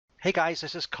Hey guys,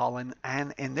 this is Colin,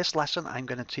 and in this lesson I'm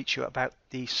going to teach you about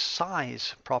the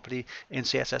size property in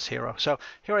CSS Hero. So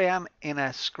here I am in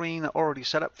a screen already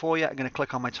set up for you. I'm going to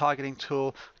click on my targeting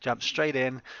tool, jump straight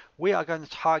in. We are going to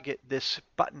target this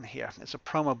button here. It's a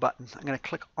promo button. I'm going to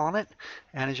click on it,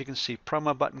 and as you can see,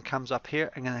 promo button comes up here.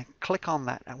 I'm going to click on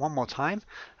that one more time,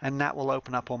 and that will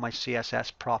open up all my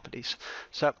CSS properties.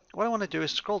 So what I want to do is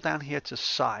scroll down here to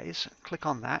size, click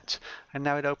on that, and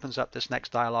now it opens up this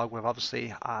next dialog with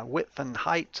obviously width and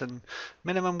height and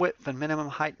minimum width and minimum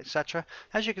height, etc.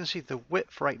 As you can see, the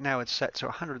width right now is set to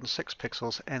 106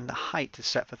 pixels and the height is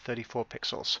set for 34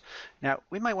 pixels. Now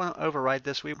we might want to override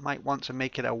this. We might want to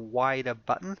make it a wider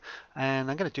button,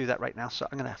 and I'm going to do that right now. So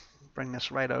I'm going to bring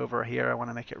this right over here. I want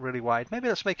to make it really wide. Maybe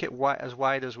let's make it as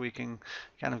wide as we can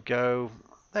kind of go.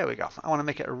 There we go. I want to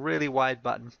make it a really wide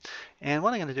button, and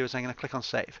what I'm going to do is I'm going to click on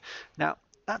save. Now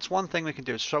that's one thing we can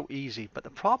do. It's so easy, but the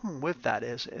problem with that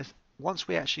is once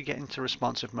we actually get into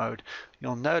responsive mode,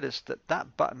 you'll notice that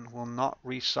that button will not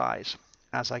resize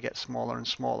as I get smaller and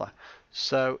smaller.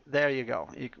 So there you go.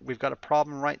 We've got a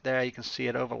problem right there. You can see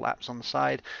it overlaps on the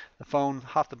side. The phone,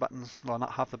 half the button, well,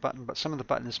 not half the button, but some of the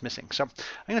button is missing. So I'm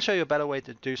going to show you a better way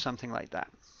to do something like that.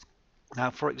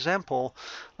 Now, for example,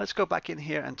 let's go back in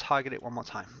here and target it one more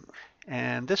time.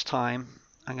 And this time,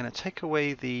 I'm going to take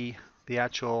away the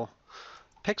actual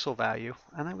pixel value,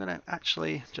 and I'm going to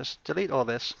actually just delete all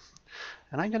this,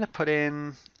 and I'm going to put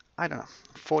in, I don't know,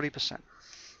 40%.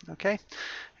 Okay,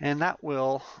 and that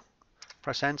will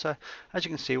press enter. As you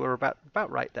can see, we're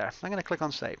about right there. I'm going to click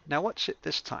on save. Now watch it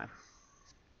this time.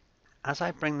 As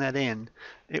I bring that in,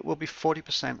 it will be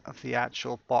 40% of the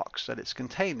actual box that it's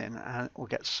contained in, and it will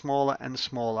get smaller and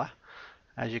smaller.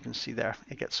 As you can see there,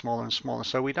 it gets smaller and smaller.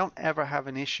 So we don't ever have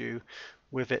an issue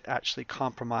with it actually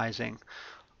compromising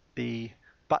the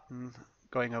button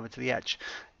going over to the edge.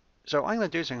 So what I'm going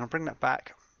to do is I'm going to bring that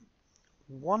back.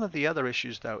 One of the other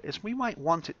issues though is we might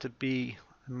want it to be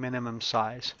a minimum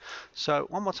size. So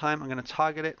one more time, I'm going to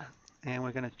target it, and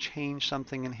we're going to change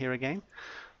something in here again.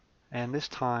 And this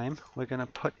time we're going to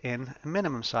put in a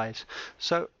minimum size.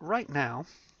 So right now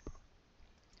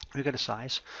we've got a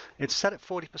size. It's set at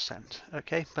 40%,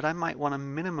 okay? But I might want a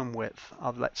minimum width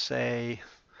of, let's say,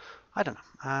 I don't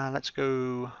know, let's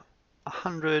go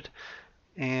 100,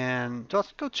 and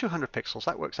let's go 200 pixels.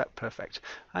 That works out perfect.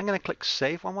 I'm going to click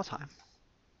save one more time.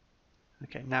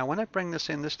 Okay, now when I bring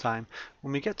this in this time,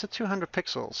 when we get to 200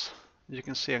 pixels, as you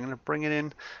can see, I'm going to bring it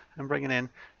in and bring it in.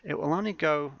 It will only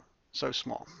go so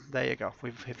small. There you go.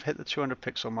 We've hit the 200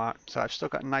 pixel mark, so I've still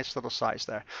got a nice little size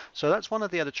there. So that's one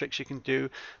of the other tricks you can do.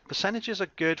 Percentages are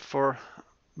good for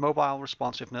mobile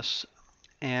responsiveness,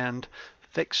 and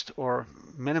fixed or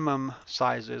minimum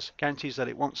sizes guarantees that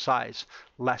it won't size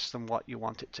less than what you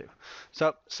want it to.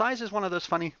 So size is one of those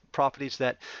funny properties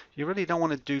that you really don't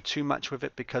want to do too much with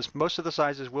it, because most of the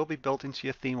sizes will be built into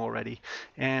your theme already,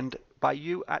 and by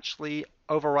you actually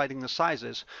overriding the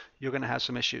sizes, you're going to have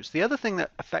some issues. The other thing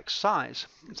that affects size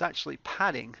is actually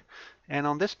padding, and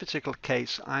on this particular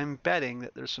case I'm betting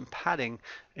that there's some padding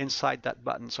inside that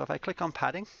button. So if I click on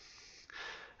padding,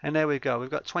 and there we go. We've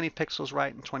got 20 pixels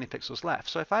right and 20 pixels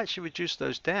left. So if I actually reduce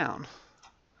those down,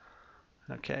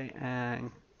 okay,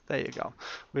 and there you go.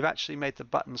 We've actually made the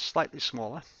button slightly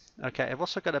smaller. Okay, I've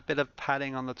also got a bit of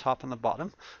padding on the top and the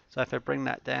bottom. So if I bring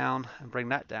that down and bring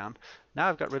that down, now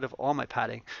I've got rid of all my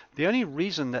padding. The only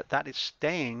reason that that is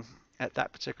staying at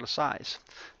that particular size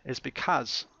is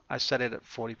because I set it at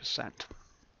 40%.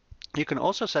 You can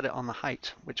also set it on the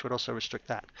height, which would also restrict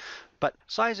that. But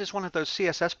size is one of those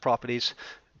CSS properties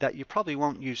that you probably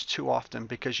won't use too often,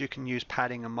 because you can use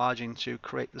padding and margin to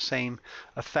create the same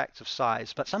effect of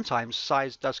size, but sometimes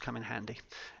size does come in handy.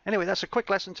 Anyway, that's a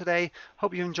quick lesson today.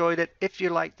 Hope you enjoyed it. If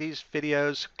you like these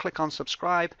videos, click on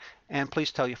subscribe, and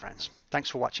please tell your friends.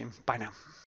 Thanks for watching. Bye now.